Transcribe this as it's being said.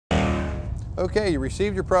Okay, you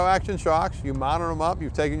received your Pro Action shocks, you mounted them up,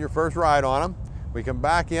 you've taken your first ride on them. We come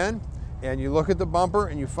back in and you look at the bumper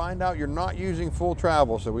and you find out you're not using full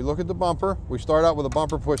travel. So we look at the bumper, we start out with a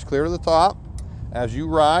bumper push clear to the top. As you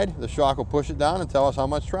ride, the shock will push it down and tell us how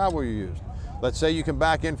much travel you used. Let's say you come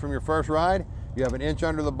back in from your first ride, you have an inch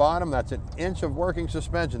under the bottom, that's an inch of working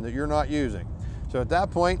suspension that you're not using. So at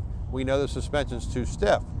that point, we know the suspension's too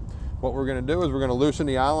stiff. What we're gonna do is we're gonna loosen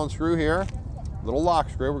the Allen screw here, little lock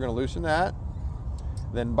screw, we're gonna loosen that.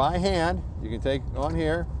 Then by hand, you can take on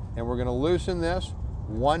here, and we're gonna loosen this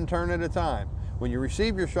one turn at a time. When you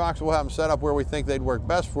receive your shocks, we'll have them set up where we think they'd work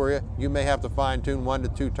best for you. You may have to fine tune 1 to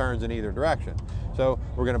 2 turns in either direction. So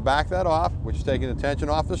we're gonna back that off, which is taking the tension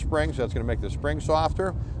off the spring, so that's gonna make the spring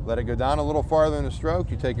softer. Let it go down a little farther in the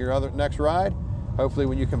stroke. You take your next ride. Hopefully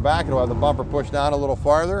when you come back, it'll have the bumper pushed down a little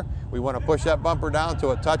farther. We wanna push that bumper down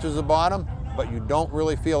until it touches the bottom, but you don't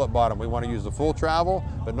really feel it bottom. We wanna use the full travel,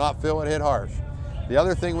 but not feel it hit harsh. The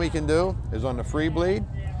other thing we can do is on the free bleed,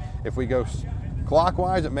 if we go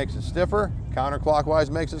clockwise, it makes it stiffer. Counterclockwise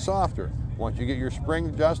makes it softer. Once you get your spring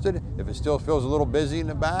adjusted, if it still feels a little busy in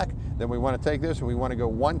the back, then we want to take this and we want to go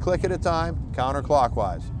 1 click at a time,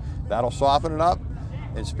 counterclockwise. That'll soften it up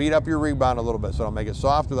and speed up your rebound a little bit. So that'll make it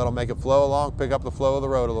softer, that'll make it flow along, pick up the flow of the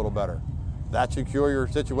road a little better. That should cure your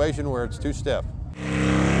situation where it's too stiff.